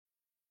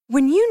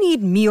When you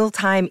need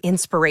mealtime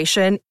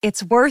inspiration,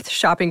 it's worth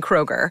shopping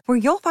Kroger, where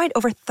you'll find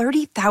over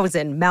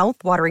 30,000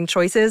 mouth-watering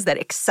choices that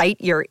excite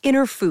your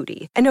inner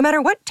foodie. And no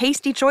matter what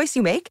tasty choice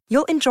you make,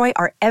 you'll enjoy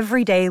our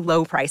everyday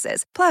low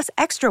prices, plus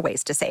extra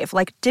ways to save,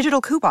 like digital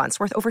coupons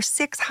worth over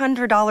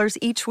 $600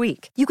 each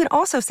week. You can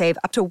also save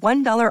up to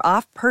 $1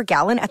 off per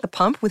gallon at the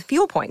pump with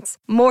fuel points.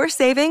 More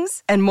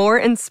savings and more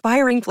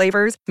inspiring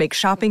flavors make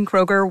shopping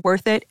Kroger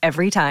worth it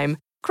every time.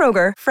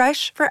 Kroger,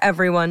 fresh for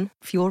everyone.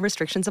 Fuel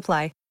restrictions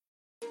apply.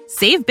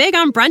 Save big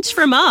on brunch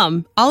for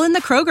mom, all in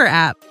the Kroger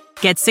app.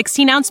 Get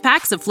 16-ounce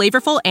packs of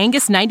flavorful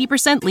Angus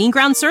 90% lean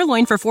ground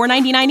sirloin for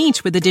 $4.99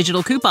 each with a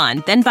digital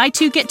coupon. Then buy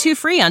 2, get 2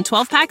 free on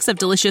 12 packs of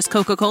delicious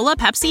Coca-Cola,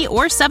 Pepsi,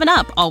 or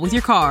 7-Up, all with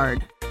your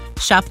card.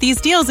 Shop these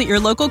deals at your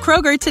local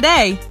Kroger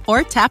today,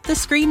 or tap the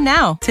screen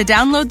now to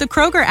download the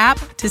Kroger app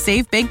to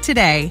save big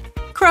today.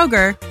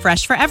 Kroger,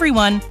 fresh for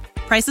everyone.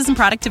 Prices and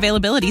product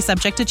availability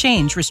subject to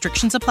change.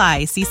 Restrictions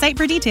apply. See site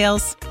for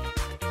details.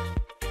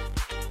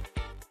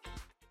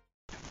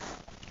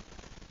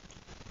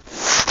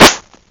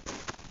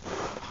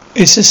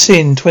 It's a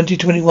Sin,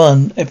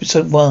 2021,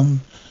 Episode 1.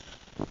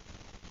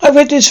 I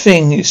read this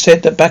thing. It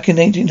said that back in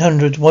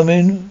 1800,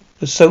 women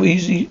were so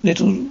easy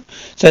little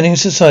standing in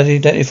society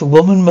that if a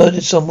woman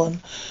murdered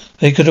someone,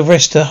 they could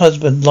arrest her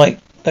husband like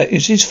that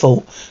is his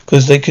fault,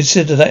 because they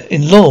consider that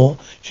in law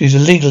she's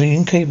legally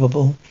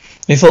incapable.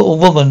 They thought a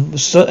woman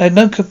had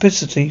no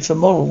capacity for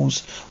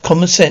morals,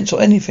 common sense,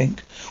 or anything,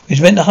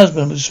 which meant the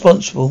husband was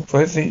responsible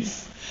for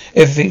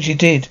everything she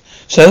did.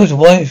 So if a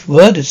wife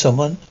murdered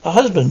someone, her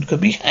husband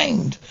could be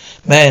hanged.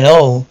 Man,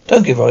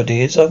 don't give her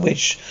ideas, I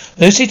wish.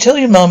 Lucy, tell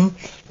your mum,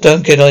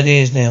 don't get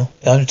ideas now.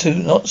 I'm too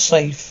not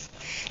safe.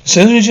 As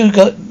soon as you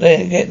get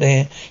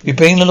there, you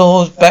bring the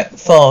laws back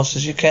fast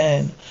as you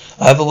can.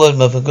 I have a word,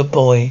 mother, good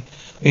boy.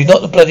 He's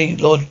not the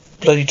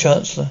bloody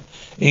Chancellor.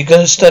 He's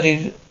going to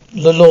study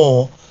the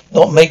law,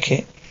 not make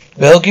it.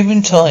 Well, give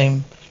him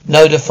time.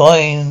 No,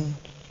 the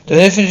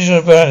definition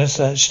of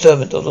barrister,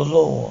 disturbance of the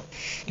law.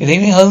 You're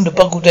leaving home to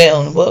buckle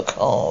down and work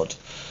hard.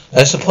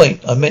 That's the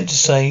point I meant to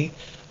say.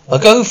 I'll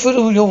go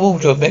through your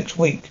wardrobe next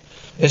week.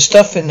 There's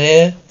stuff in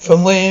there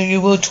from where you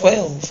were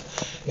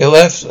 12.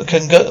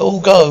 All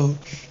go.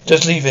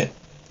 Just leave it.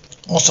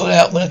 I'll sort it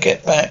out when I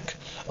get back.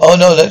 Oh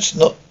no, that's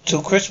not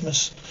till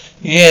Christmas.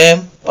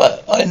 Yeah,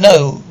 but I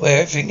know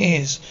where everything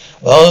is.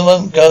 Well, I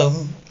won't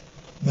go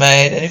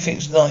mad.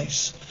 Anything's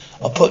nice,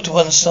 I'll put to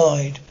one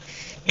side.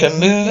 Can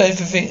move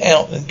everything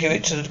out and give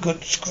it to the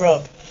good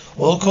scrub.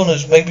 All the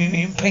corners, maybe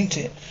even paint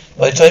it.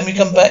 By the time you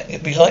come back,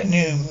 it'll be like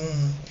new.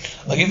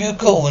 I'll give you a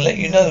call and let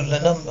you know the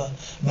number.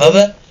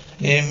 Mother,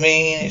 you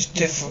mean it's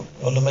different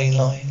on the main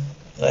line,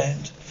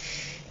 land.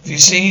 If you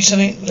see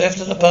something left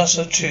on the bus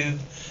or tube,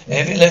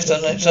 anything left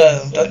on its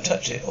own, don't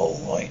touch it. All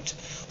right.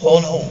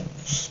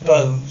 Hawks,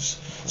 bows,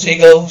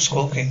 seagulls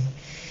squawking.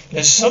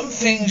 There's some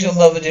things your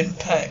mother didn't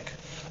pack.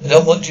 I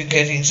don't want you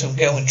getting some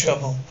girl in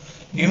trouble.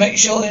 You make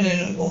sure they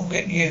don't all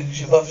get used.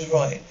 Your mother's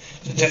right.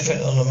 It's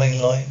different on the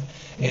main line.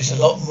 It's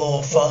a lot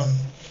more fun.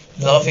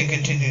 The laughing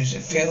continues.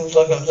 It feels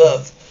like I'm in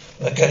love.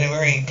 Like Kelly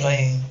Marie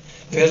playing.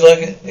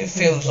 It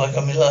feels like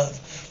I'm in love.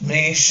 My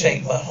knees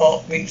shake. My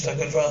heart beats like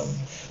a drum.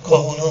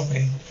 Cold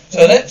honking.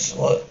 So that's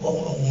what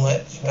all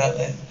that's about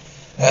then.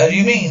 How do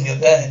you mean, your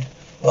dad?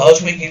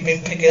 Last week he's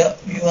been picking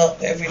you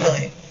up every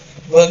night.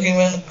 Working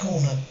around the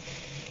corner.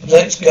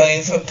 Let's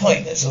going for a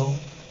pint, that's all.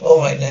 All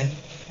right then.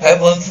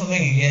 Have one for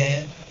me,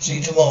 yeah. See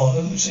you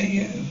tomorrow. See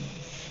you.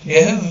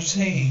 Yeah, who's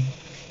he?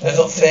 That's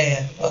not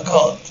fair. I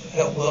can't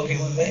help working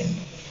with men.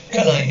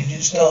 Can I?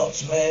 Engine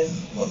starts. Man,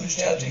 woman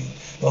shouting.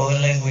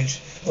 Foreign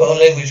language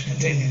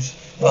continues.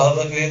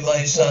 Father, give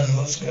my son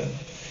Moscow.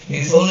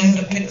 He's falling in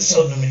the pit of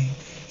sodomy.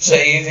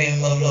 Save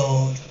him, O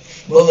Lord.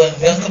 Woman,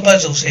 Uncle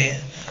Basil's here.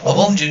 I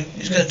warned you.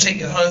 He's going to take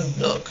you home.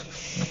 Look.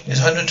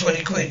 It's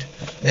 120 quid.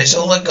 That's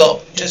all I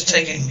got. Just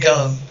take it and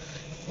go.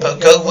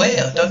 But go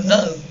where? I don't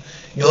know.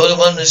 You're the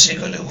one with the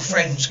secret little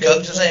friends.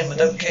 Go to them. I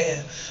don't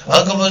care.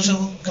 Uncle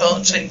Basil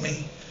can't take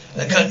me.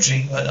 The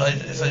country,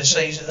 if I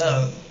say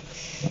no.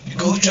 You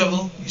cause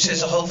trouble, he says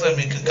the whole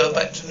family can go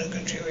back to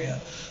Nigeria.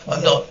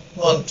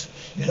 Won't.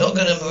 You're not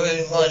going to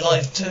ruin my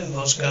life too,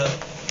 Moscow.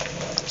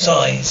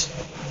 Sighs.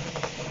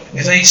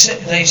 If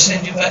they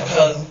send you back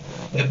home,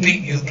 they'll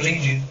beat you and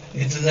bleed you.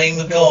 In the name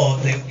of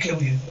God, they will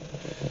kill you.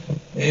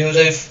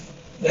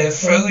 They'll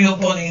throw your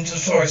body into the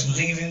forest and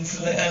leave you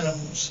for the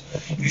animals.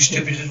 You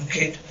stupid little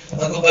kid.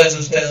 Uncle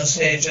Basil's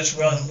downstairs, just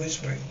run,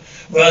 whispering.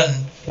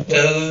 Run,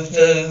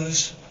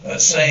 those.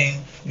 That's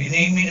saying, if you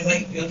need me to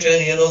make your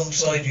journey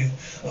alongside you,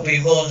 I'll be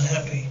more than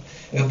happy.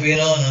 It'll be an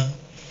honour.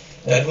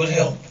 That would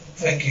help.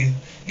 Thank you.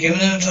 Given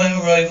the time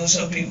of arrival,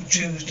 some people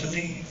choose to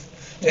leave.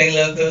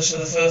 Daylo goes for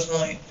the first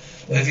night.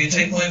 But if you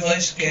take my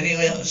advice, get him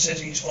out of the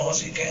city as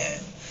fast as you can.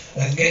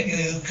 And get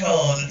you a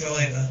car and a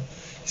driver.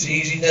 It's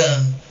easy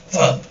done.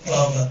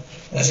 Father.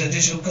 That's an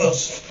additional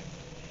cost.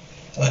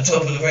 On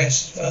top of the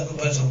rest, for Uncle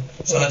Basil.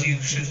 Society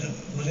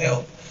would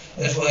help.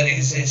 That's why it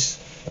exists.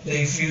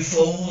 If you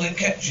fall, they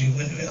catch you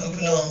with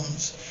open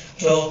arms.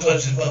 Claw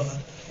close his mother.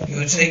 It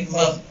would take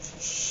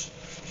months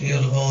to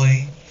heal the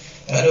boy.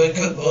 How do I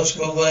cook? Boss,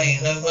 go away.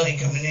 No money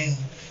coming in.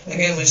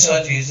 Again, when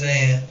Saji is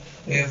there,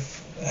 we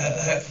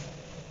have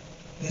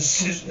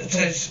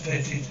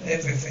anticipated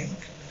everything.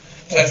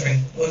 Flattering.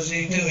 What's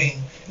he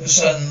doing? Your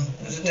son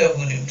has a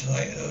devil in him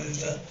tonight. Or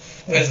is that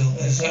bezel?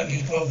 That's exactly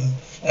the problem.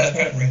 That's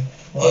flattering.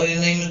 Well, in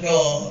the name of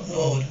God,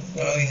 Lord,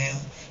 going now.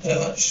 So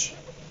much.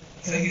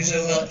 Thank you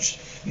so much.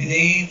 You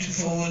need to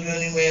forward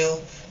running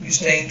mail. You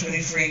stay in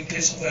 23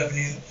 Pistol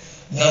Avenue,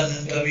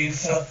 London, W.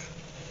 Fuck.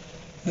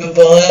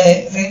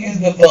 Goodbye. Thank you.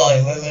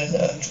 Goodbye. Wait a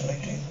minute. I'm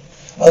trying to.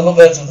 I'll go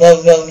back to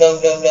no.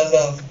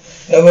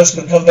 No,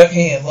 Roscoe, come back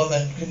here.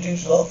 Woman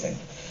continues laughing.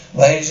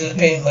 My eyes are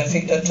pinned. My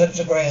feet don't touch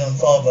the ground.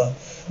 Father.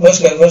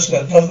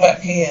 Roscoe, come back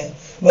here.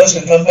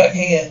 Roscoe, come back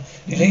here.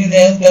 You leave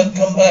now. Don't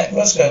come back.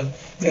 Roscoe.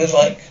 Feels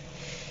like.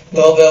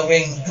 Doorbell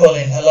rings.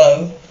 Colin.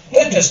 Hello.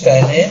 Don't just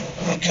stand there.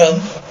 You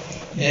come.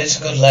 Yes,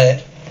 good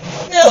lad.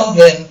 Now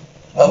then.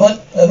 I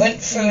went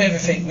through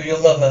everything with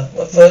your mother,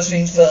 but first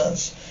things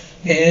first.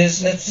 Here's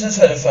the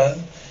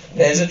telephone.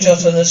 There's a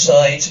jot on the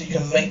side so you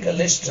can make a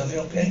list of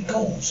your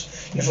calls.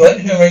 Just write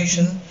the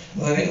duration,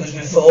 whether it was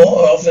before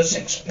or after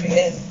 6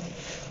 p.m.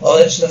 Oh,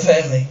 that's the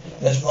family.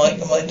 That's Mike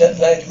and my dad,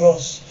 lad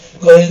Ross.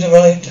 Colin's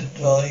arrived to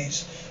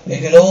advise. We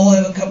can all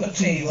have a cup of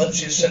tea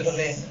once you've settled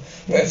in.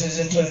 Breakfast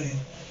included.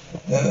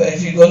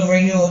 If you've got a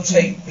radio or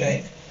tape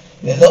deck,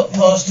 they're not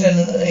past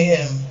 10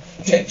 a.m.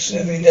 Checks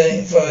every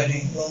day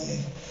Friday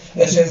morning.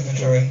 That's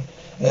inventory.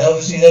 And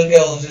obviously no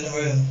girls in the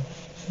room.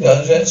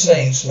 Goes without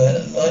saying, smell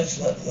nice,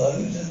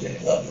 isn't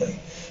it? Lovely.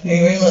 Thank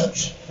you very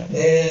much.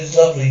 It's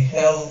lovely.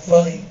 How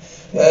funny.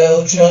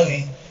 Well,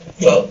 charming.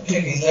 Clock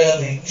ticking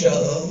loudly.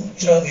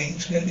 Charming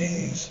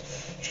continues.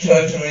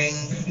 Chartering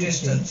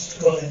distance.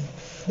 Colin.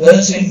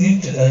 Learned something new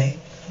today.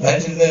 I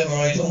had to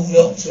memorize all the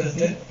Oxford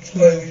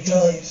Dictionary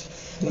ties.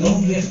 With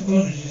all the different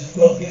colleges have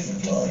got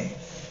different ties.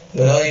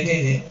 But I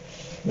did it.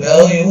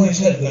 Well, you always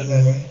had a good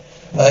memory.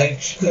 I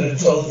could have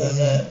told them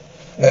that.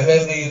 I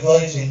remember you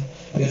advising.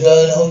 You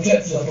learn the whole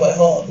chapter off by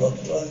heart, block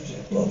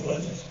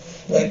closes.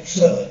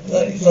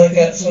 It's like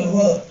outside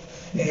work.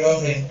 In your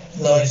own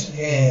nice,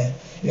 yeah.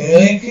 You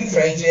make your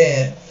friends,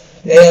 yeah.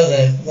 Yeah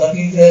then,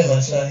 lucky them, I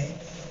say.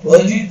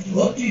 What do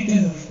you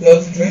do?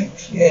 Go for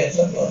drinks? Yeah,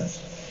 sometimes.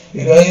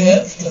 You're going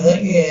out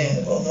tonight?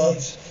 Yeah, well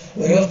nice.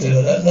 Where you off to?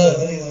 I don't know,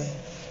 anyway.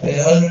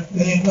 There's 100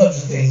 million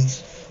pubs and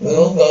things.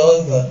 We'll all go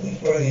over. It's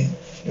brilliant.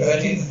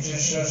 Dramatic,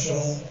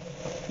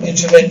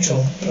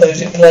 instrumental.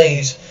 It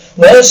plays.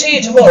 Well, I'll see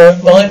you tomorrow.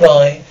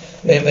 Bye-bye.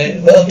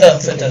 Well done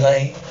for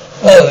delay.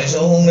 Oh, it's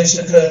all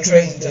Mr.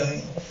 Train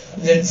doing. I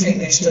didn't think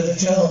they stood a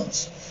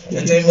chance.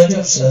 Just doing my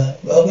job, sir.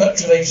 Well,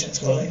 congratulations,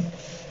 Colin.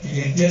 If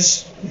you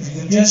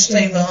could just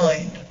stay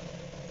behind.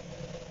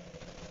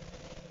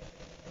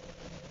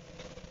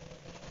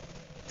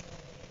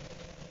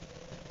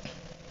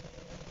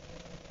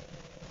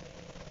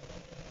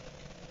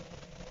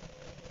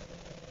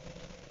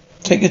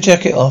 Take your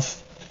jacket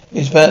off.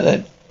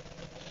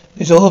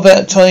 It's all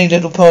about tiny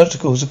little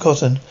particles of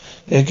cotton.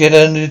 They'll get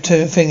under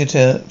your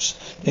fingertips.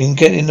 They can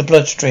get in the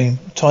bloodstream.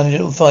 Tiny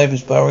little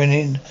fibres burrowing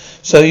in.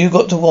 So you've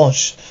got to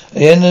wash. At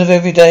the end of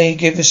every day,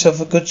 give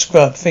yourself a good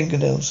scrub.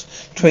 Fingernails.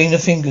 Between the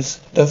fingers.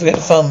 Don't forget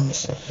the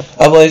thumbs.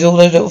 Otherwise, all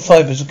those little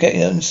fibres will get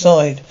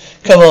inside.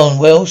 Come on,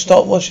 Will.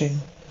 Start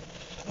washing.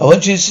 I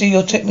want you to see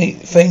your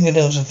technique.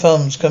 Fingernails and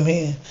thumbs. Come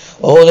here.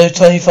 All those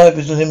tiny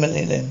fibres,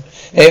 eliminate them.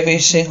 Every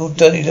single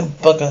dirty little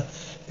bugger.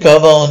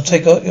 Come on,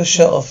 take your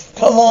shirt off.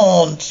 Come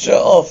on, shirt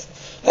off.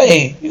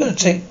 Hey, you're gonna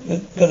take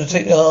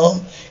the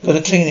arm.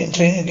 Gotta clean it and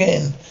clean it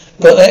again.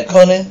 Got that,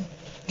 Colin?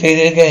 Clean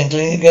it again,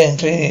 clean it again,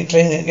 clean it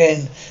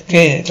again,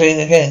 clean it, clean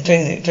it again,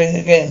 clean it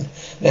again.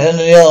 Then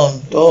under the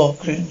arm, door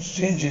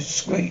hinges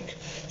squeak.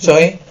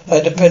 Sorry, I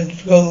had the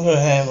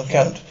pentagram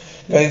account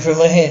going through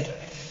my head.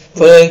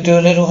 Thought I'd do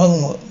a little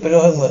homework.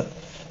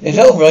 Is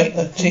that all right?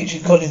 I'll teach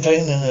you Colin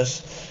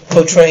cleanliness.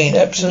 Train,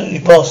 absolutely,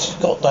 boss.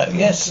 Got that?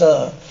 Yes,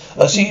 sir.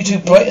 I'll see you two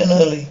bright and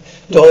early.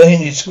 Door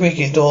hinges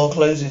squeaking, door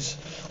closes.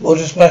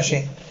 Water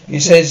splashing.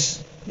 If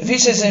he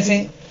says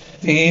anything,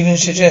 if he even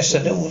suggests a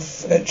little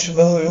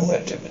extramural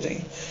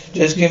activity,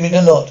 just give me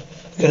the nod.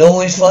 He can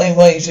always find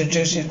ways to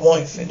induce his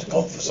wife into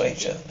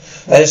conversation.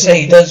 As I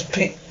say, he does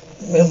pick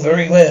them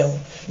very well.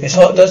 His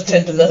heart does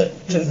tend to know,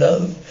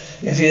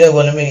 if you know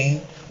what I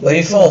mean. Where are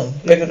you from?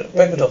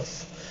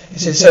 Bregadoff.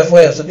 It's in South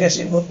Wales. I guess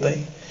it would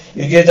be.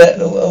 You give that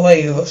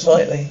away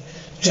slightly.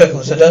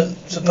 Chuckles. I don't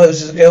suppose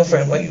there's a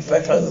girlfriend waiting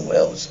back home in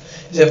Wales.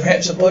 Is there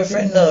perhaps a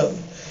boyfriend? No.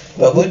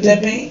 But would there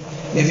be?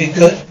 If you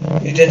could,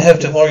 you didn't have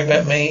to worry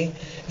about me.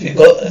 If you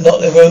got not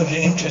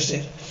remotely interested.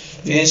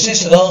 If you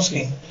insist on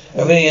asking,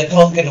 I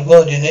can't get a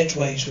word in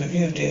edgeways with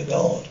you, dear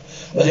God.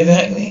 I live in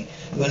Hackney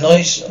with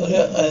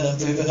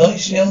a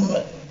nice young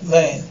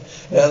man,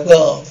 without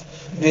Garth.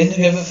 We've been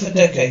together for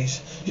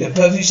decades. You're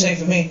perfectly safe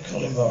for me,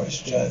 Colin Morris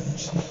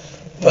Jones.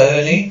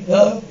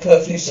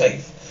 Perfectly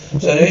safe.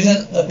 So there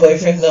isn't a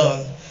boyfriend?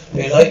 No.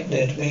 Would you like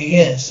there to be?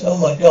 Yes. Oh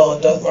my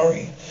God, don't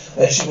worry.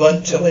 She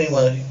won't tell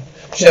anyone of you.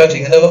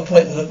 Shouting, another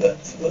point for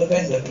the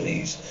bender,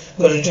 please.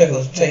 Got to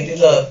Chuckles, tainted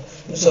love,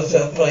 the soft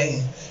air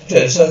playing.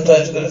 Joe,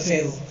 sometimes I've got to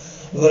feel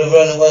We've got to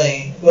run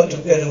away. We've got to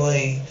get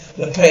away.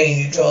 The pain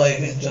you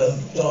drive into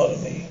part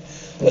of me.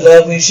 The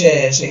love we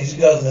share seems to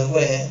go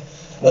nowhere.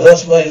 I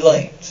lost my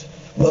light,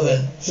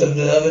 woman. So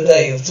the other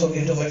day I was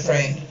talking to my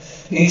friend.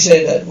 He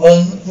said that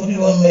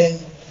 41 men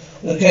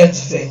with a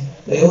cancer thing.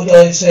 They all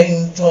died at the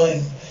same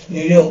time.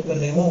 New York,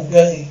 and they were all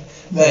gay.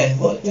 Man,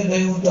 what did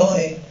they all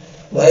die?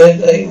 What?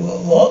 They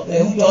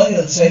all died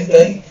on the same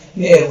day?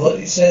 Yeah, what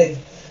he said.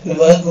 Because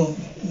my uncle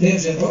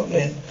lives in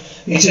Brooklyn.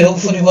 He said all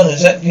 41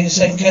 exactly the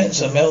same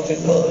cancer.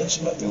 Melvin words.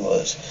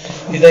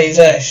 His name's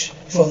Ash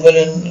from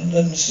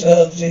Garden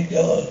City.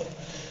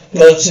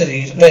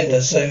 He's a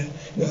blender, so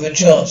you have a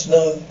chance.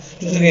 No,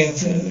 just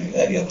looking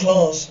at your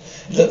class.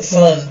 It looked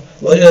fun.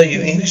 What are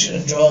you, English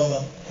and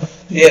drama?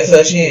 Yeah,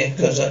 first year,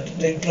 because I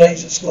did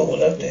plays at school.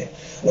 I loved it.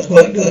 I was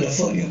quite good. I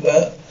thought you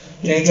about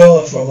doing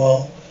drama for a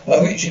while.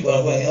 I'm Richie, by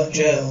the way. I'm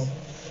Joe.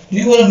 Do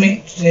you want to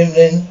meet him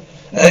then,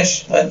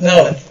 Ash?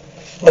 No,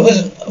 I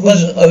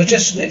wasn't. I was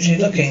just literally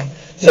looking.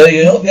 So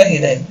you're not gay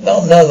then?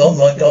 No, oh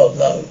my God,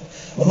 no.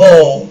 I'm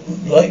more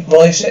like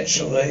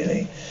bisexual,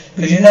 really.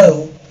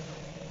 Because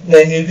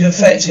then you can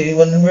fancy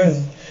anyone in the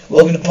room.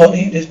 Walking the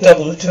potty, there's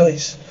double the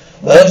choice.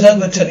 Well, it's no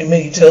good telling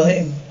me, tell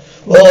him.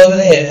 Well, over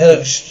there,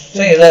 hello,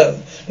 say hello.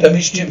 Don't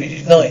be stupid,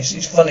 he's nice,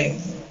 he's funny,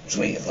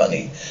 sweet and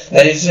funny.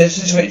 That is,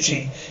 this is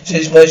Richie,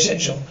 says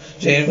bisexual.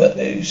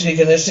 So he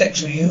can have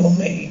sex with you or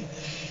me.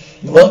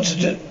 You want to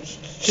do,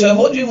 so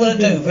what do you want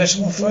to do,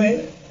 wrestle for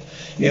him?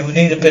 You will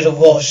need a bit of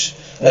wash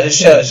and a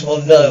shower,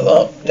 someone no,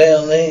 up,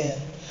 down there.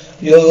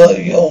 Your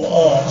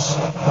arse.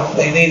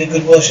 They need a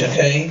good wash,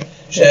 okay?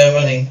 Shower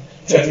running,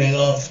 travelling,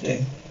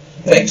 laughing.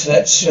 Thanks for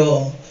that,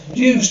 sure.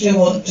 Do you still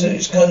want to?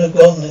 It's kind of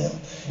gone now.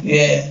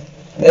 Yeah,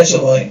 that's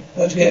alright. I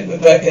have to get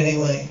it back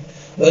anyway.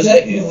 Was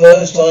that your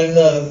first time?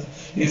 No.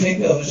 You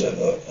think I was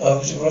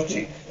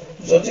erotic?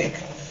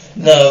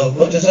 No.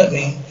 What does that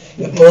mean?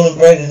 You're born and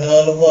bred in the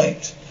Isle of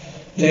Wight.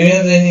 Do you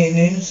have any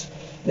Indians?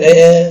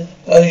 There.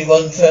 Only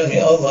one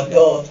family. Oh my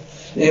God.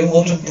 They're in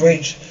Walton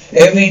Bridge.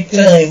 Every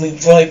time we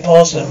drive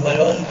past them, my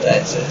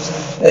dad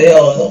says they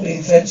are not being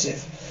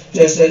offensive.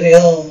 Just that they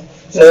are.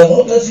 So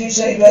what does he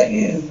say about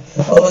you?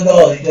 Oh my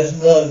God, he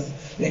doesn't know.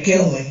 They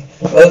killed me.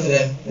 Both of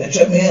them. They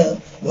took me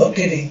out. I'm not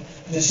kidding.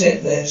 Just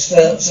sit there,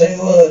 say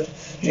a word.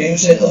 Dream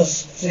sent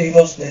us, Steve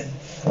Austin.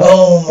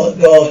 Oh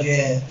my God,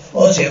 yeah.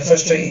 Honestly, I'm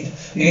frustrated.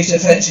 You used to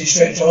fancy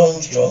Stretch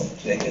Armstrong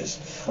figures.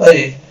 I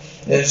did.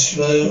 Those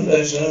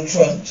little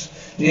trunks.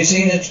 Do you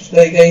see that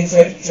they gave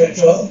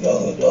Stretch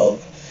Armstrong a dog?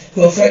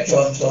 Called Stretch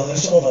Armstrong, I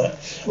saw that.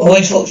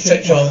 Always thought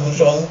Stretch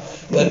Armstrong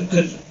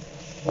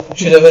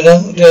should have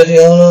an dirty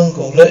old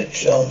uncle,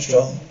 Lech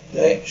Armstrong.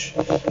 Lech.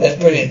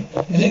 That's brilliant.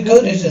 Isn't it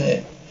good, isn't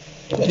it?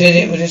 I did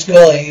it with this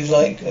guy. He was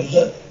like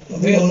a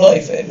real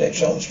life Lech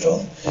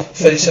Armstrong.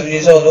 37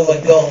 years old. Oh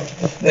my God.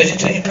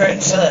 Vegetarian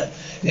parents, that.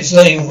 It's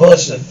not even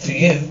worse than for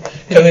you.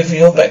 Coming from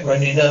your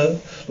background,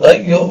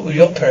 like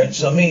your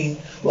parents. I mean,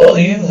 what are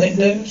you,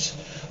 Hindus?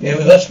 Yeah,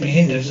 we must be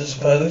Hindus, I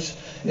suppose.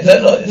 Is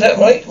that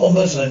right? Or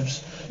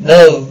Muslims?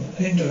 No,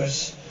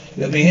 Hindus.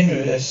 You'll be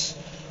Hindus.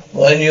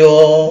 When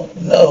you're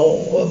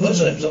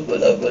Muslims or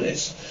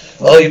Buddhists.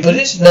 Oh, you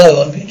Buddhist?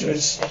 No, I'm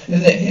Hindus.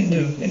 Isn't it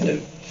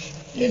Hindu?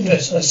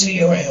 Hindus, I see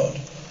you around.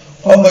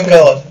 Oh my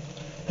God.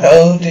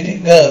 How did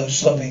it go?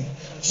 Sobbing.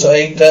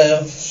 Say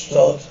down,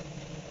 start.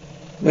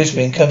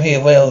 Whispering, come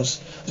here, Wells.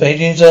 I was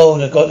 18 years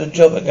old, I got a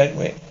job at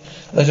Gatwick.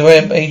 I was a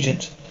ramp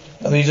agent.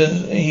 I mean,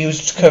 he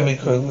was cabin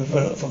crew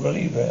from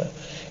Libya.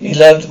 He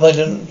loved my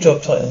little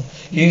job title.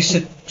 He used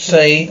to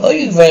say, are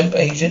you ramp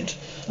agent?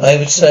 I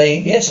would say,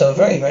 yes, I'm a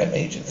very ramp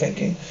agent,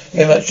 thinking.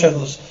 Very much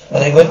troubles.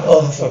 And they went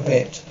on for a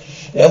bit.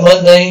 Then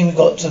one day we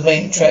got to the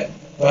main track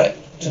back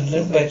to the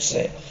little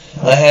bedsit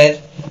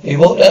he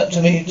walked up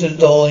to me to the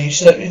door and he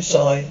stepped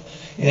inside.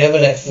 He never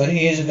left 30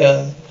 years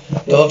ago.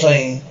 Door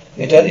clean.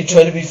 Your daddy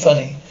tried to be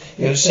funny.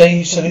 He would say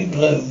he's Sonny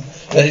Bloom.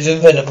 That is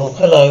inventable.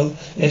 Hello.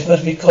 This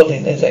must be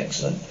Colin. That's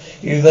excellent.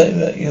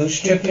 You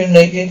strip him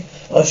naked.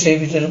 I'll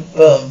shave his little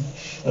bum.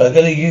 But I'm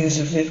going to use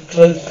his little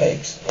clothes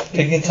pegs.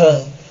 Picking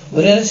tongue.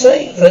 What did I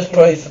say? First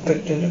prize for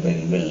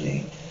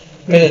predictability.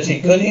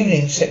 Good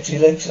evening, sexy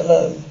legs.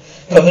 Hello.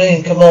 Coming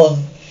in. Come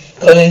on.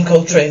 Colin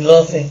Coltrane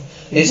laughing.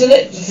 Isn't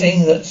it the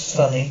thing that's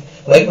funny?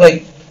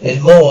 Wait.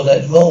 There's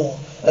more.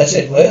 I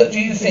said, where do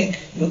you think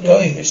you're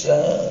going,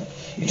 mister?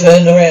 You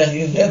turned around.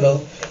 You're never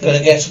going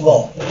to guess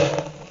what.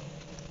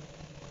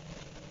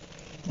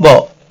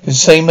 What? The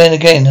same man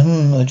again.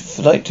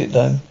 I liked it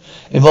though.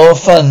 It's more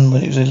fun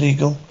when it was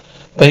illegal.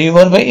 But you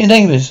want about your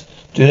neighbours?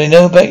 Do they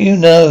know about you?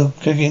 No.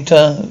 Cooking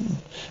time.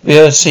 We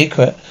have a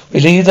secret. We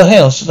leave the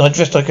house and I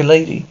dressed like a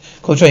lady.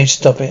 Coltrane,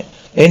 stop it.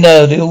 They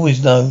know. They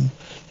always know.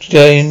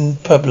 Jane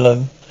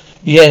Pablo.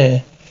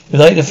 Yeah.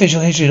 Like the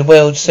official history of the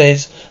world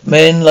says,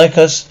 men like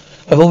us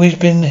have always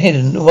been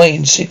hidden away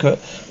in secret.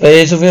 But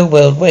there's a real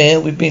world where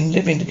we've been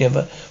living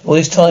together all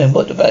this time.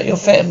 What about your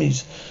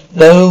families?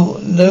 No,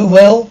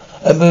 well,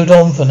 I moved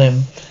on from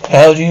them.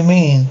 How do you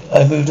mean,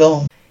 I moved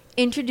on?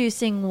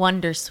 Introducing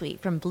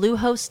Wondersuite from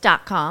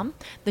Bluehost.com,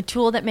 the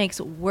tool that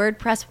makes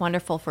WordPress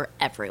wonderful for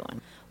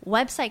everyone.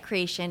 Website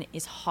creation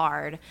is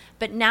hard,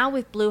 but now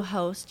with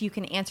Bluehost, you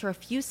can answer a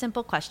few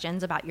simple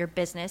questions about your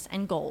business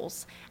and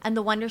goals, and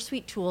the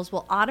Wondersuite tools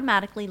will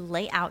automatically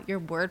lay out your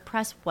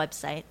WordPress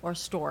website or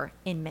store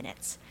in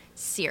minutes.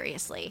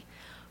 Seriously.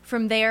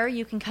 From there,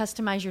 you can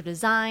customize your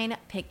design,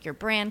 pick your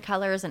brand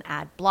colors, and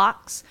add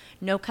blocks.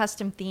 No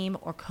custom theme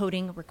or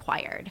coding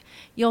required.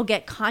 You'll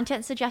get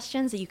content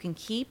suggestions that you can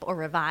keep or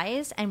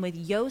revise, and with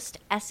Yoast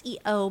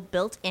SEO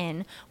built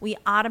in, we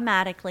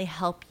automatically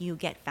help you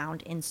get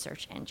found in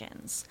search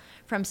engines.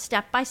 From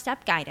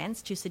step-by-step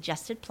guidance to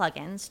suggested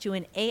plugins to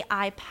an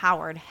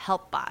AI-powered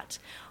help bot,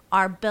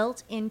 our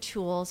built-in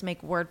tools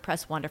make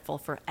WordPress wonderful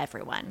for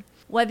everyone.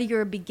 Whether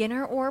you're a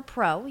beginner or a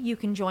pro, you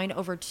can join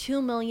over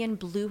 2 million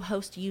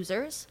Bluehost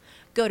users.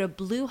 Go to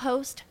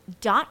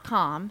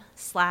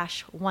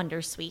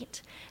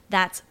bluehost.com/wondersuite.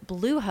 That's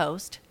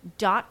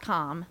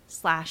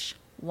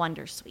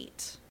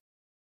bluehost.com/wondersuite.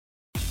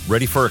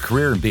 Ready for a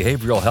career in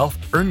behavioral health?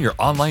 Earn your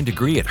online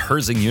degree at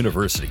Herzing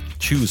University.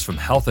 Choose from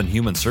health and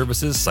human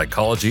services,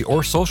 psychology,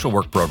 or social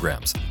work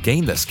programs.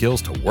 Gain the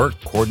skills to work,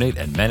 coordinate,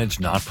 and manage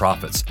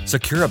nonprofits.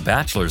 Secure a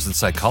bachelor's in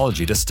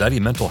psychology to study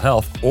mental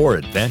health, or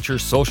advance your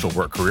social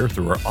work career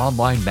through our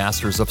online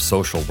Masters of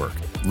Social Work.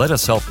 Let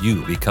us help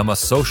you become a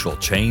social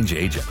change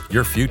agent.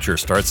 Your future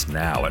starts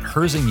now at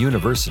Herzing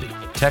University.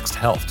 Text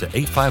HEALTH to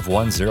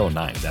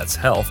 85109. That's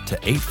HEALTH to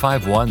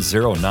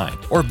 85109.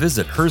 Or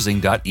visit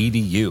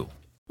herzing.edu.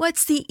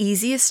 What's the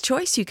easiest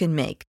choice you can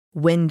make?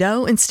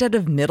 Window instead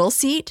of middle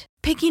seat?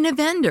 Picking a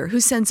vendor who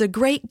sends a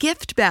great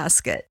gift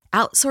basket?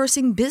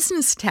 Outsourcing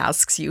business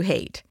tasks you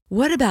hate?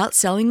 What about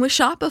selling with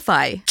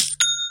Shopify?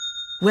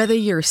 Whether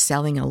you're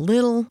selling a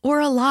little or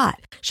a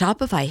lot,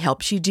 Shopify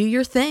helps you do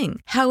your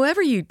thing,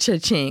 however you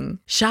cha-ching.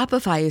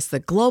 Shopify is the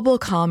global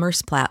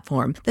commerce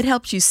platform that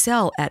helps you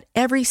sell at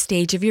every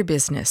stage of your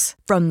business.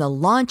 From the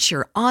launch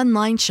your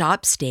online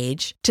shop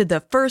stage to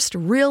the first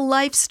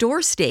real-life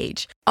store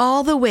stage,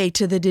 all the way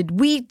to the did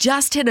we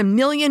just hit 1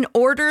 million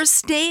orders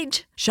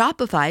stage?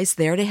 Shopify's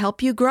there to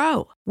help you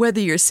grow.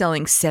 Whether you're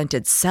selling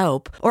scented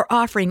soap or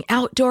offering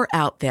outdoor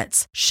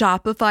outfits,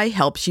 Shopify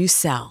helps you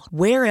sell.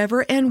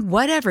 Wherever and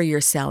whatever you're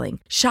selling,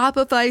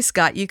 Shopify's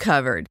got you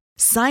covered.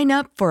 Sign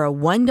up for a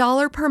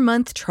 $1 per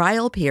month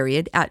trial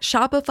period at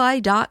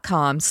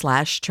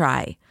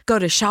shopify.com/try. Go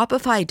to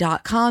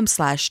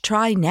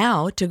shopify.com/try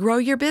now to grow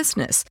your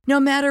business, no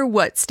matter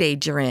what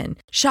stage you're in.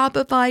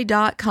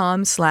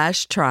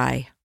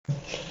 Shopify.com/try.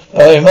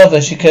 Oh, your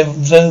mother, she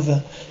comes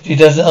over. She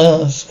doesn't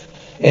ask.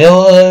 In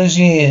all those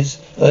years,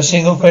 not a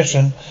single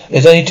question.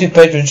 There's only 2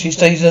 bedrooms. She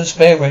stays in a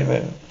spare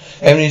bedroom.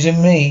 Emily's in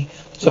me.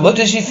 So what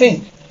does she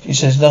think? She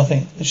says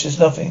nothing. It's just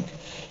nothing.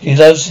 She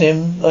loves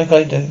him like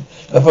I do.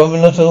 No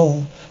problem not at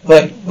all.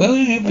 Right, will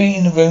you be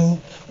in the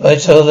room when I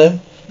tell them?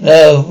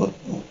 No,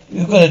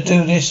 you're going to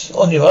do this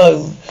on your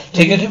own.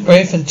 Take a deep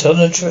breath and tell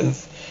them the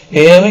truth.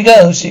 Here we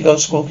go, seagull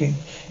squawking.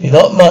 You're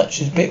not much.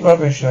 It's a bit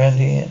rubbish around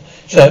here.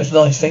 So it's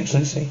nice. Thanks,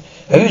 Lucy.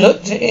 Have you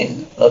looked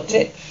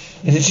it?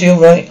 Is she all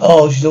right?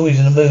 Oh, she's always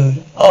in the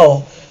mood.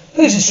 Oh,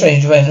 who's a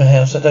stranger around the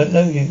house? I don't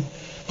know you.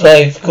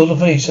 Clive, call the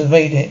police. I've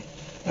made it.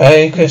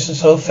 Merry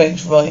Christmas. Oh,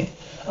 thanks, right.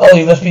 Oh,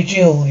 you must be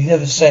Jill. He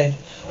never said.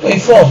 Where are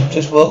you from?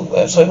 Just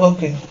outside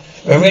walking.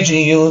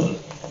 Originally,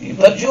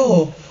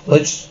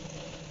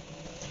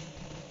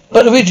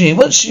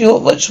 what's your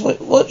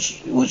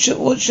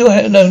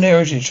known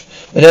heritage?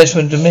 My dad's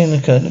from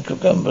Dominica, the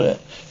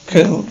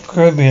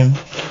Caribbean.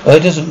 Well,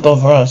 it doesn't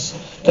bother us.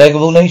 Dag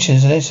of all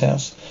nations in this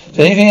house. Is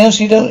there anything else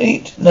you don't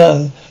eat?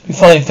 No. Be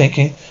fine, thank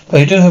you.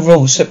 But you do have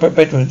rules, separate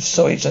bedrooms.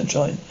 Sorry,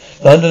 sunshine.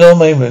 London on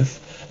my roof.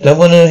 Don't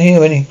want to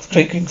hear any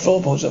creaking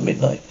floorboards at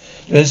midnight.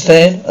 Do you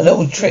understand? I know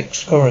all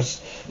tricks, chorus.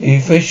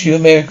 We wish you a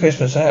Merry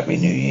Christmas, a Happy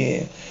New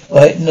Year.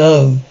 Right,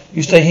 no.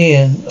 You stay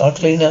here and I'll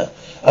clean up.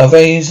 I'll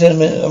raise them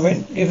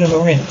give them a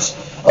rinse.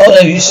 Oh no,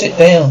 you sit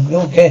down.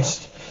 You're a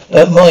guest.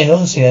 Don't mind,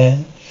 honestly,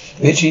 Anne.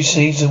 Richie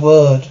sees the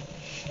word.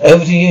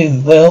 Over to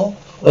you. Well,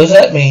 what does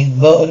that mean?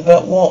 Word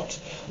about what?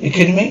 Are you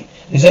kidding me?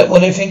 Is that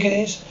what I think it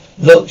is?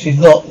 Look, she's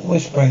not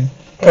whispering.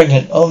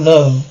 Pregnant. Oh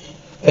no.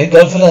 Thank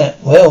God for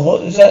that. Well,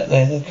 what is that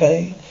then?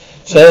 Okay.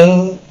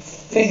 So,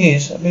 thing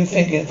is, I've been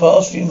thinking the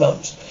past few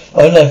months,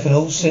 my life and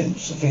all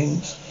sorts of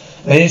things.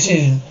 Made a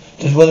decision.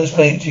 Just want to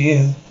explain it to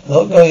you.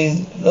 Not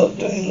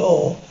doing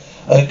law.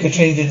 I could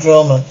change the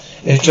drama.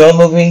 There's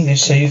drama of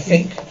English, so you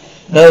think?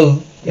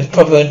 No, it's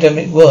proper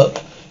academic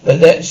work. But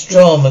that's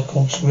drama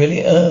course,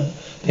 really? I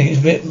think it's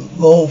a bit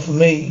more for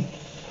me.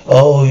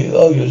 Oh, you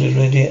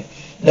little idiot.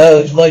 No,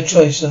 it's my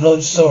choice, and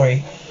I'm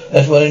sorry.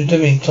 That's what I'm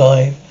doing,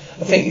 Clive.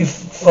 I think you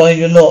find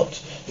you're not.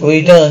 It's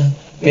already done.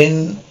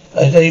 It's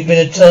only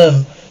been a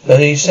term that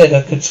he said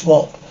I could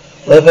swap.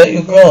 What about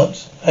your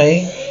grant?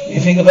 Hey? You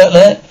think about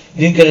that?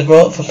 You didn't get a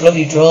grant for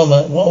bloody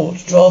drama.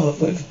 What's drama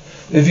with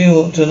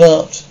you to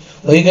art?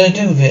 What are you going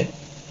to do with it?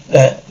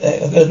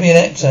 I'm going to be an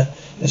actor.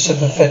 It's so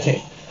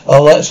pathetic.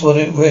 Oh, that is.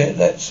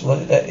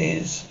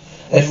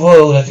 That's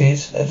royal, that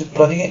is. That's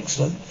bloody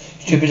excellent.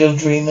 Stupid little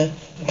dreamer.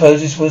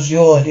 Suppose this was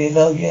your idea.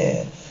 No,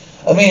 yeah.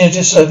 I mean, I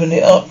just opened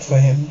it up for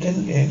him,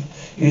 didn't you?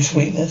 You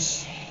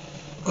sweetness.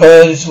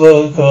 Crowd is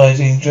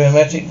vocalizing,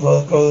 dramatic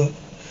vocal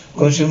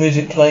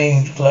music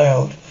playing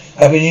loud.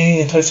 Happy New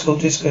Year, classical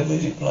disco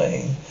music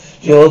playing.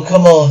 Joel,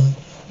 come on.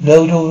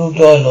 No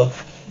dialogue.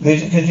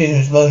 Music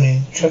continues,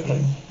 moaning,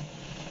 chuckling.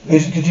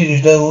 Music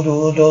continues, no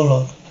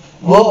dialogue.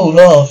 Whoa,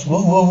 laughs.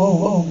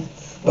 Whoa.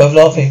 Both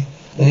laughing.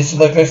 And this is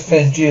my best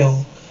friend,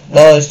 Jill.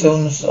 No, I'm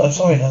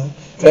sorry, no.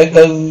 Drag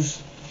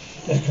goes.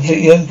 It's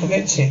completely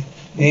unconvincing.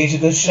 He needs a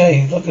good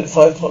shave. Look at the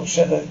 5 o'clock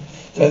shadow.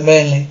 So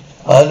manly.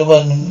 I'm the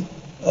one,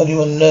 only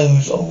one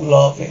knows. Oh,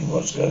 laughing.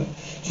 Roscoe.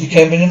 She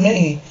came into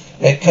me.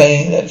 That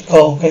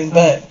Cole came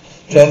back.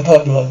 John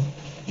Pablo.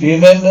 Do you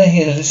remember? He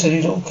had a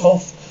silly little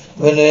cough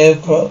when the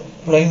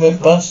airplane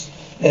went bust.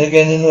 And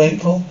again in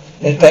April.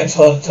 His back's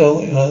hard to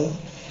tell, you know.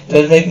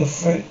 Does make a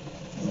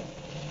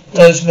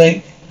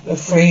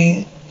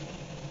free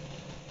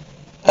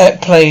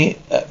act play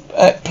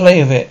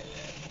of it.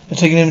 They're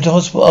taking him to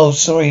hospital. Oh,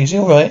 sorry, is he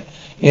alright?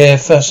 Yeah,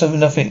 first over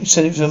nothing. He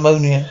said it was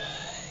pneumonia.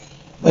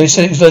 Well, he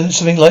said it was like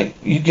something like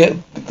you get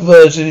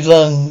birds in his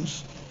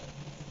lungs.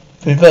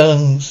 From his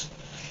lungs.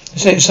 He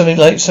said it was something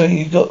like something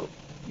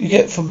you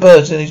get from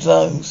birds in his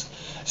lungs.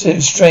 He said it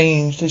was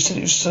strange. They said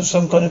it was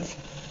some kind of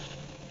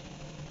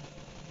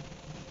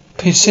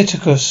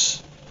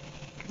Pisiticus.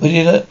 Would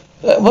you know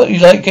what you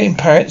like getting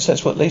parrots?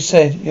 That's what they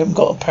said. You haven't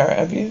got a parrot,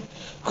 have you?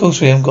 Of course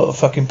we haven't got a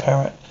fucking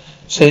parrot.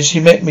 Said she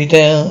met me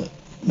down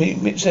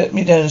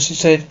and she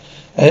said,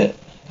 has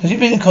you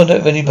been in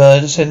contact with any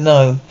birds? I said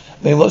no.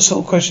 I mean, what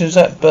sort of question is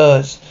that?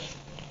 Birds.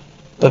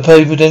 But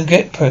people don't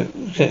get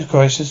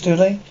crisis, do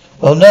they?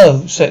 Well,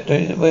 no, except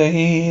where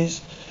he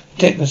is.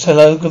 Dick was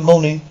hello, good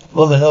morning.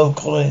 Woman, oh,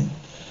 Colin.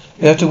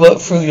 You have to work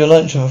through your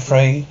lunch, I'm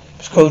afraid.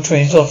 Miss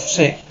Coltrane's off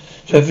sick,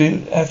 so if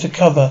you have to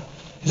cover.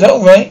 Is that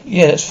all right?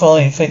 Yeah, that's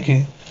fine, thank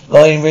you.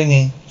 Line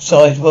ringing.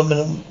 Side, woman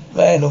and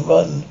man on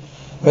run.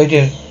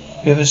 Radio.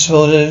 You ever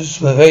saw those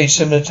with a very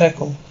similar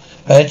tackle?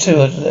 Man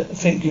 2, I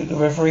think the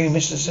referee,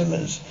 Mr.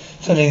 Simmons,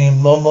 telling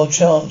him one more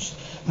chance.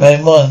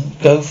 Man 1,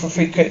 go for a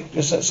free kick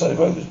just outside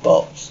Rover's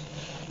box.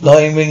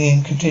 Line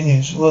ringing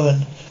continues.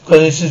 Woman. God,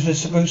 this is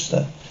Mr.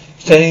 Brewster.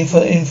 Standing in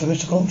for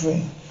Mr.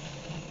 Coltrane.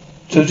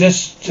 Till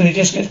he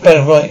just gets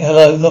better, right?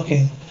 Hello,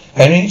 knocking.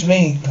 Henry, it's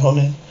me,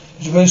 Colin.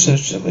 Mr.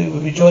 Brewster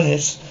will be joining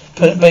us.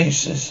 Permanent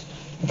basis.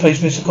 Replace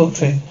Mr.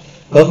 Coltrane.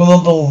 Welcome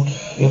on board.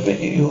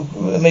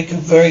 You'll make a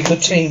very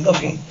good team.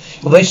 Knocking.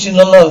 You're wasting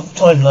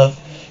time, love.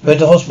 You went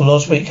to hospital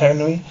last week,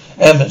 Henry.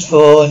 Ambulance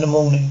 4 in the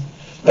morning.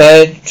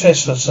 Bad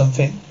chest or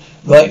something.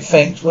 Right,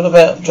 thanks. What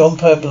about John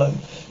Pablo?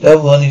 The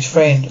other one, his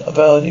friend.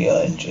 About the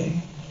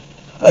Angie.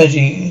 Angie,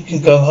 you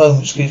can go home,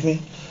 excuse me.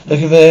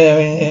 Looking for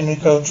Henry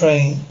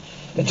Coltrane.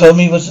 They told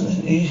me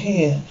he's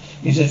here.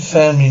 He's a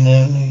family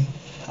now.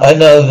 I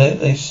know that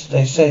they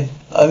said.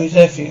 I'm his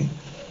nephew.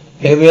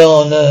 Here we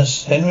are,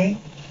 nurse. Henry?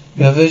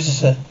 You're a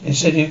visitor. They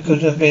said you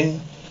could have been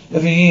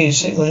every year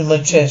sitting on my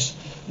chest.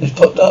 It's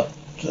popped up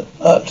to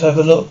have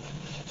a look.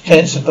 It's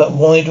cancer, but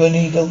why do I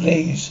need all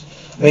these?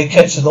 I mean,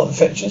 cancer's not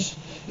infectious.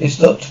 It's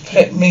not to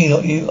protect me,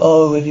 not you.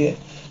 Oh, idiot.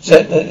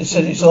 They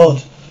said it's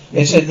odd.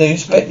 They said they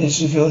expect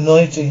this if you're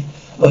 90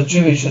 or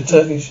Jewish or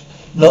Turkish.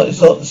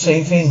 It's not the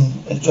same thing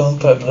as John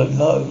Pablo.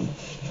 No.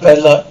 It's bad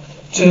luck.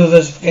 2 of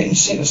us getting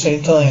sick at the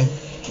same time.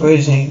 Where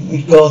is he?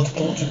 We've gone to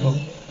Portugal.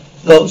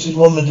 Lots his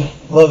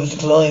mother's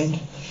declined.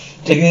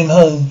 Taking him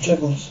home,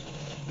 Chuckles.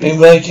 Been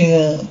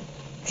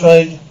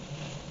tried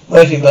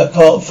writing, but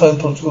can't phone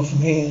Portugal from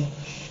here.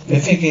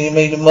 Been thinking he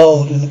made a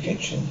mould in the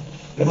kitchen.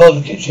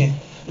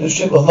 Little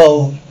strip of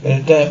mould, with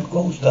a damp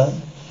course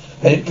done.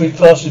 Had it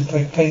pre-plastered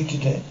and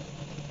painted it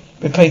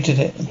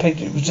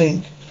with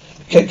zinc.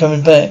 It kept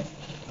coming back.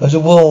 There was a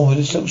wall with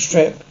this little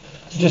strip.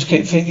 I just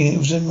kept thinking it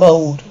was in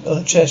mould on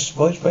the chest,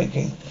 voice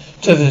breaking.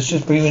 2 of us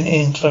just breathing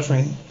in,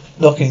 cluttering,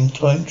 knocking,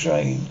 clone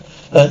train.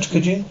 Lunch,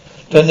 could you?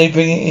 Don't they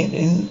bring it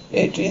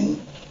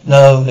in?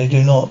 No, they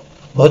do not.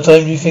 What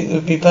time do you think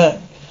they'll be back?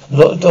 A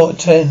lot of door at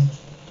 10.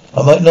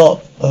 I might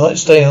not. I might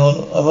stay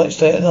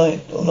at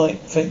night, all night,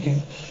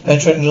 thinking.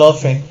 And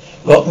laughing.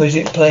 Rock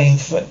music playing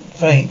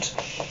faint.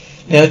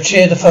 Now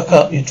cheer the fuck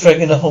up. You're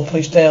dragging the whole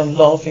place down,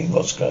 laughing,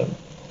 Roscoe.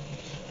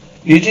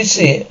 You did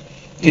see it.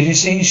 Did you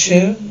see his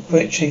shoe?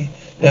 Richie.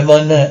 Never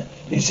mind that.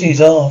 Did you see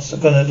his arse?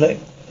 I'm gonna let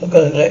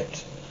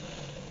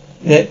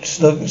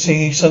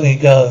suddenly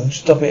go.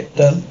 Stop it.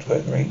 Don't,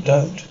 Gregory.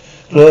 Don't.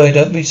 Gloria,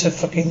 don't be so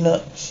fucking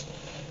nuts.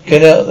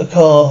 Get out of the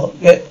car.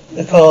 Get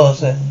the car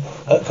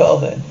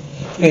then.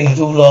 Screams,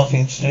 all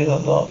laughing. Still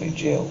not laughing,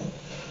 Jill.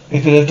 We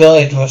could have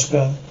died,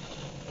 Roscoe.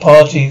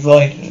 Party,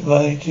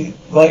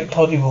 right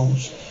party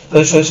rules.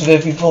 First choice of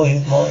every boy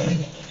of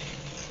mine.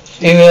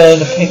 Here we are in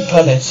the Pink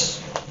Palace.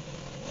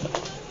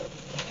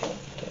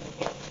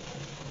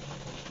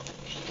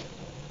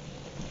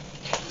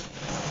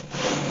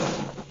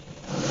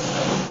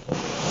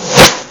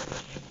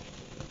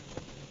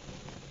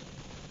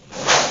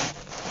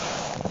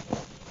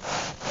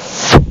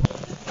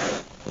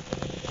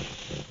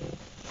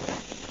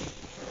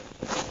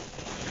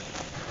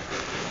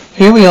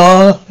 Here we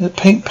are at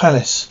Pink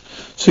Palace.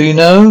 So you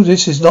know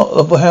this is not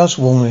a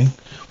housewarming.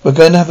 We're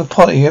going to have a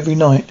party every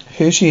night.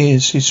 Here she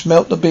is. She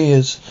smelt the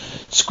beers.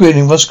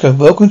 Squealing, Roscoe.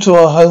 Welcome to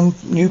our home,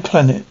 new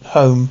planet.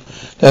 Home.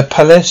 The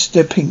Palace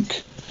de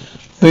Pink.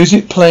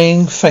 Music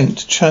playing,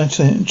 faint,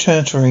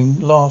 chattering,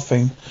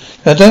 laughing.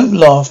 Now don't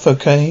laugh,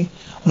 okay?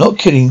 I'm not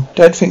kidding.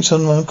 Dad thinks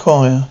I'm a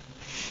crier.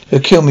 He'll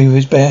kill me with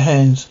his bare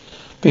hands.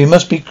 But he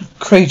must be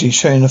crazy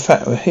sharing a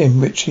flat with him,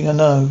 Richie, I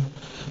know.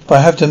 But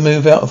I have to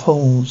move out of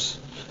halls.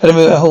 I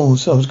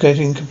was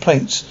getting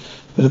complaints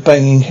with a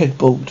banging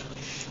headboard.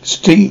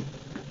 Steep,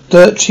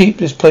 dirt cheap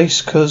this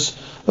place, 'cause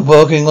of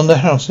working on the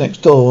house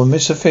next door. And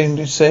Mr.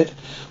 Finley said,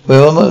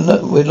 we're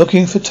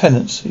looking for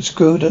tenants. He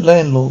screwed the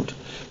landlord.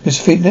 Miss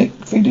Felix,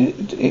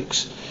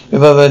 if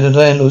I've had a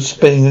landlord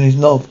spinning on his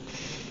knob.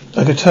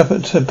 I could tap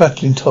it to a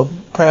battling top.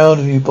 Proud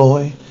of you,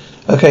 boy.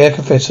 Okay, I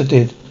confess I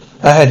did.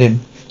 I had him.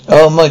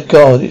 Oh my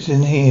God, it's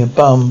in here,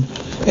 bum.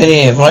 In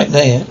here, right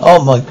there.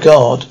 Oh my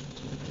God.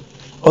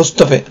 Oh,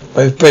 stop it.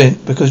 Both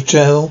brilliant, because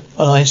Jill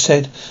and I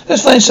said,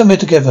 let's find somewhere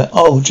together.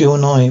 Oh, Jill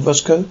and I,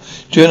 Roscoe.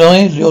 Jill and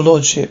I, your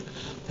lordship.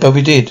 But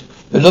we did.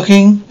 We're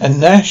looking, and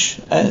Nash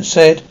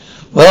said,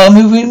 well, I'll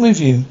move in with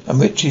you. And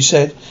Richie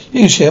said, you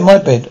can share my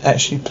bed.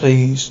 Actually,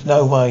 please.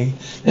 No way.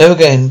 Never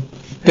again.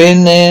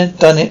 Been there,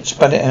 done it,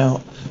 spat it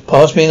out.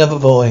 Pass me another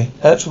boy.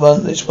 This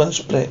one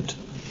split.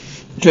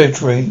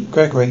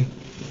 Gregory.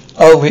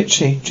 Oh,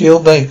 Richie. Jill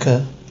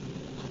Baker.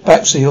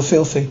 Baxter, you're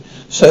filthy.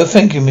 So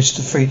thank you,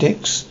 Mr.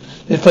 Friedix.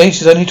 This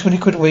place is only 20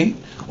 quid a week.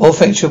 All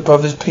thanks to your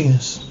brother's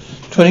penis.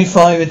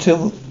 25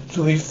 until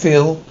we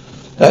feel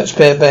that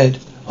spare bed.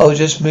 Oh,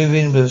 just move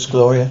in with us,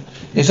 Gloria.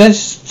 Is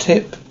this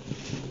tip?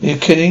 Are you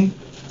kidding?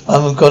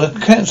 I've got a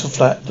council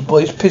flat. The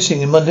boy's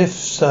pissing in my lift,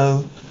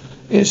 so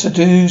it's a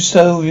do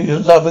so you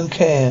love and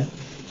care.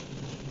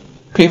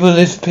 People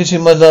pissing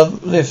in my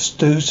lifts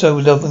do so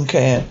with love and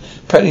care.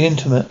 Practically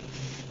intimate.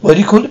 Why do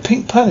you call it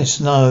Pink Palace?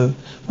 No.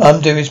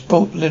 Mum dearest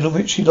brought little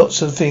Richie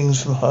lots of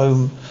things from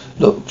home.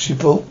 Look, she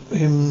brought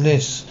him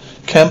this.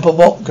 Camper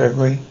what,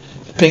 Gregory?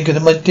 It's pinker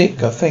than my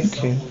dick, I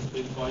thank you.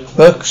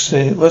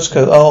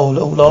 Roscoe, oh,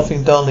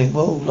 laughing, darling.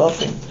 Whoa,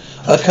 laughing.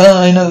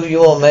 I know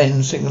you're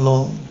men, sing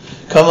along.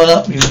 Come on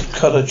up, you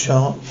colour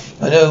chart.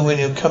 I know where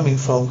you're coming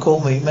from.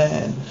 Call me,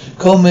 man.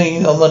 Call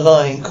me on my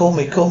line. Call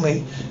me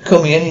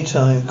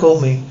anytime. Call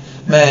me,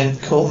 man.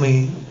 Call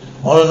me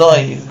on a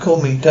line. You can call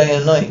me day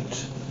and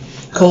night.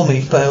 Call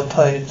me, Bale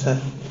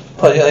Pater.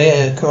 Oh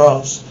yeah,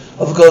 Caras.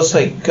 Oh, for God's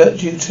sake,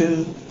 got you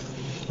too.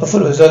 I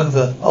thought it was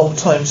over. Old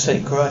time's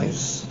sake,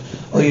 Christ.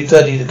 Oh, you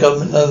daddy, the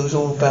government knows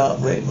all about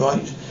it,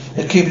 right?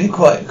 They're keeping it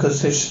quiet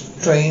because this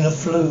strain of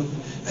flu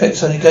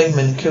affects only gay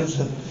men and kills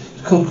them.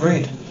 It's called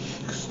GRID.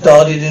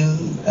 Started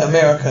in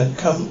America,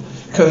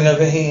 coming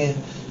over here.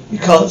 You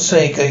can't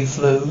say gay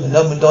flu, and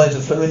no one dies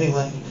of flu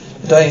anyway.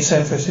 Today in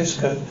San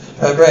Francisco,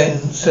 O'Brien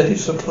said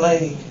it's a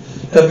plague.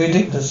 Don't be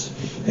ridiculous.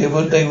 They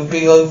would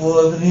be all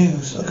over the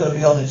news. I've got to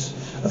be honest.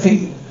 I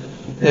think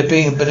they're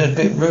being a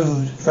bit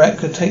rude. Frank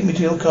could take me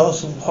to your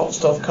castle. Hot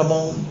stuff, come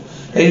on.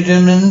 Ladies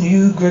and gentlemen,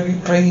 you, Gregory,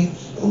 pray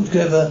all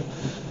together.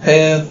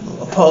 Here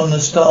upon the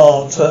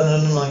star, turn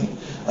on the night.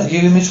 I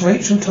give you Miss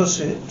Rachel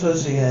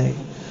Tozier.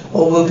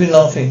 Oh, we'll be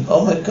laughing.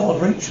 Oh my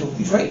God, Rachel.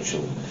 He's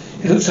Rachel.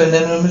 He looks so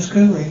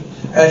muscular.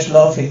 Ash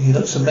laughing. He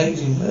looks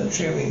amazing,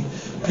 cheery.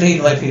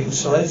 Please, my people,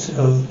 so let's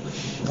go.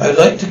 I'd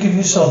like to give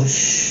you a song.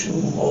 Shh.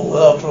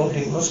 Oh,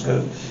 applauding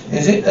Roscoe.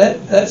 Is it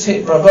that? That's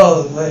it,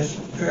 bravo.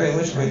 Very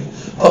whispering.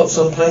 Pops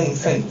on playing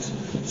faint.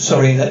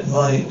 Sorry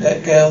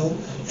that gal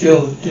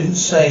Jill didn't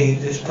say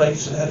this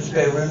place had a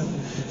spare room.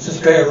 It's a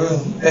spare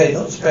room. Bed,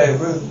 not spare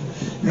room.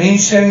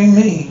 Means sharing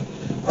me.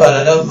 But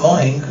I don't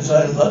mind, because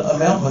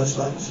I'm out most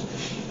nights.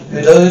 If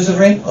it owes the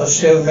rent, I'll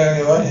share with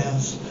Mary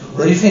Whitehouse.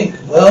 What do you think?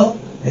 Well,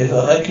 if I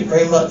like it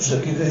very much,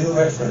 I'll give you a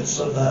reference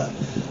on that.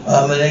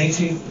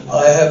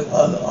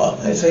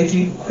 It's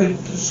 80 quid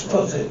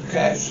deposit,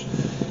 cash.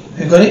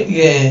 You got it?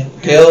 Yeah.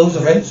 Girls,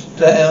 the rent's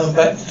down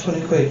back to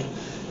 20 quid.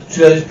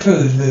 Jill's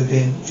Pooh's moved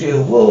in.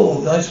 Jill,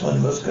 whoa, nice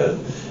one, Roscoe.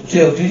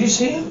 Jill, did you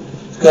see him?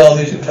 Scar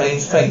music playing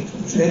faint.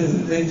 Jill,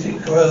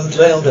 music groans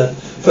louder.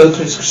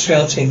 Vocalists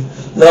shouting.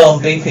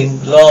 Alarm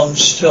beeping. Alarm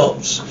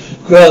stops.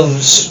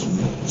 Groans.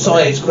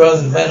 Sighs,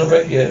 groans. Man on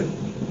radio.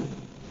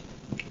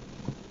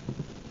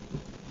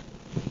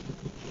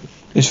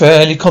 It's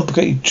fairly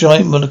complicated,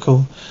 giant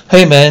monocle.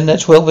 Hey man,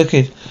 that's well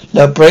wicked.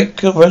 Now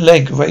break your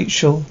leg,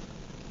 Rachel.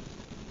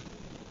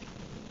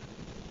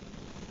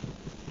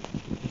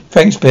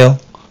 Thanks, Bill.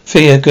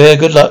 Thea,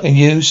 good luck. And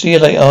you? See you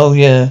later. Oh,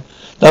 yeah.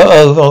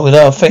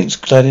 No, thanks,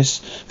 Gladys.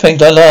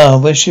 Thanks, la.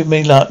 Wish you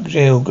me luck,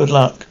 Jill. Good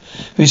luck.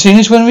 Have you seen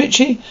this one,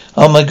 Richie?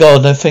 Oh, my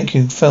God, no, thank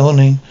you.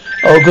 Morning.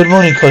 Oh, good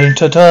morning, Colin.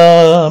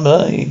 Ta-ta.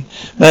 Bye.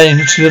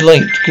 Man, you're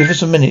late. Give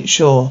us a minute,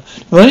 sure.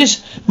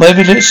 Honest? Might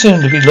be a little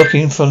soon to be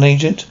looking for an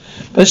agent.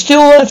 But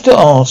still, I have to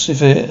ask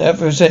if it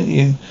represent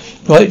you.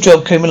 Right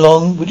job came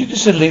along. Would you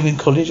consider leaving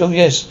college? Oh,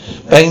 yes.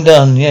 Bang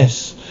done,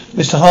 yes.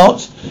 Mr.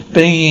 Hart,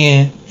 been a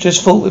year.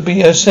 Just thought we'd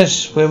be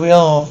assessed where we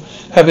are.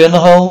 Happy on the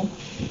whole?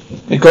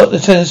 We've got the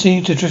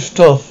tendency to drift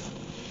off.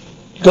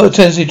 I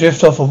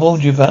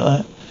warned you about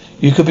that.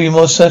 You could be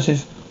more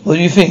assertive. What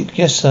do you think?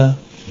 Yes, sir.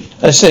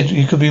 I said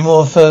you could be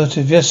more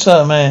assertive. Yes,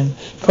 sir, man.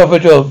 Proper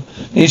job.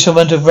 Need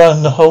someone to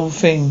run the whole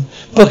thing.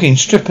 Booking,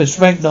 strippers,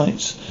 rag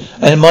nights.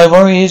 And my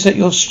worry is that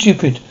you're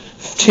stupid.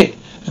 Tit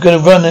is going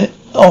to run it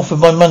off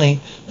with my money.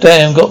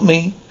 Damn, got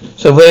me.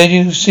 So where do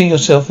you see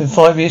yourself in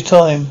 5 years'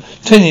 time?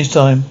 10 years'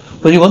 time?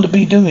 What do you want to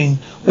be doing?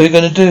 What are you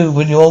going to do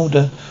when you're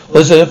older?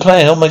 Was there a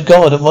plan? Oh my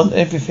God, I want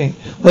everything.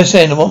 West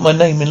End, I want my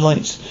name in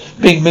lights.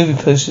 Big movie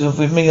posters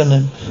with me on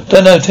them.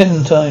 Don't know,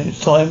 10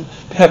 times time.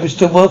 Happy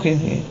still working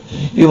here.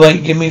 You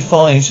wait, give me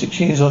 5, 6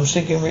 years, I'm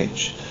sinking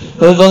rich.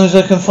 As long as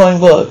I can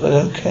find work, I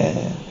don't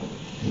care.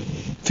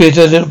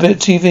 Theatre, a little bit of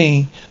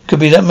TV. Could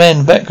be that man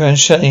in the background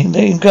shouting,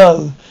 let him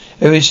go.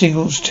 Every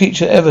single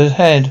teacher ever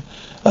had.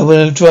 I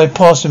want to drive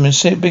past him and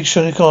see a big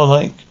shiny car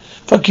like,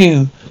 fuck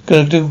you,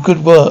 gonna do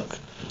good work.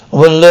 I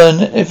want to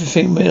learn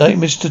everything like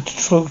Mr.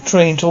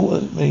 Train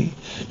taught me.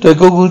 The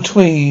Google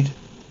Tweed.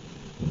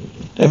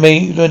 They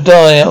may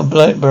die out of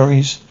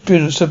blackberries.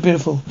 Beautiful, so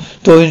beautiful.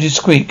 Dorian did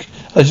squeak.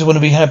 I just want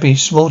to be happy.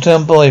 Small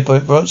Town Boy by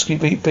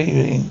Brodsky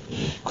Beating.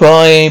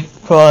 Cry,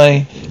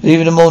 cry. Leave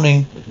in the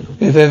morning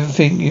with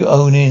everything you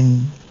own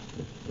in.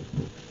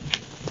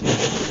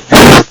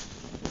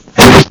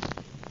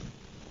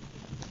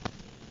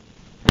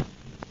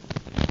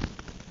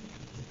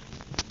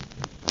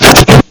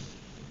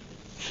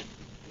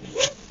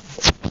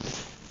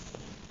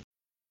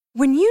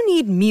 When you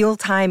need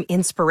mealtime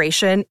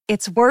inspiration,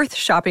 it's worth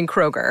shopping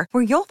Kroger,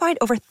 where you'll find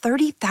over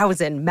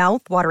 30,000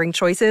 mouth-watering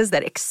choices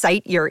that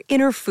excite your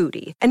inner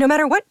foodie. And no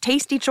matter what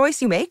tasty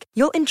choice you make,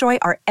 you'll enjoy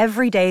our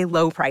everyday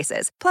low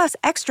prices, plus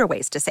extra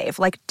ways to save,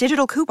 like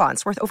digital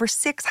coupons worth over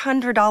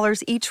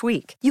 $600 each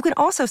week. You can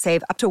also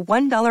save up to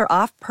 $1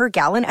 off per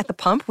gallon at the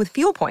pump with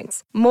fuel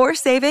points. More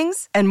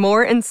savings and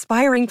more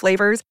inspiring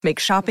flavors make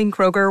shopping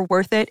Kroger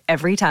worth it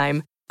every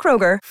time.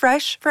 Kroger,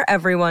 fresh for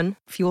everyone.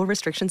 Fuel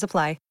restrictions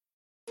apply.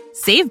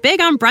 Save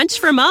big on brunch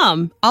for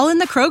mom, all in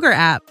the Kroger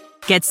app.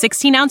 Get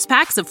 16-ounce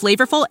packs of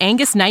flavorful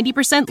Angus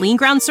 90% lean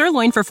ground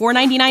sirloin for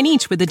 $4.99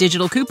 each with a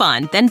digital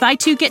coupon. Then buy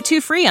 2, get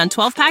 2 free on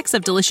 12 packs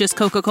of delicious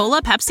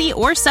Coca-Cola, Pepsi,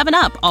 or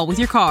 7-Up, all with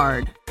your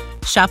card.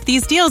 Shop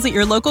these deals at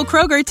your local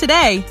Kroger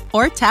today,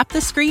 or tap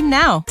the screen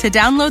now to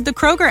download the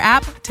Kroger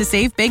app to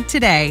save big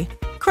today.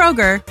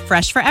 Kroger,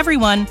 fresh for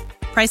everyone.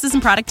 Prices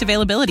and product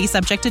availability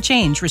subject to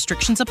change.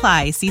 Restrictions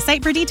apply. See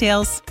site for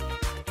details.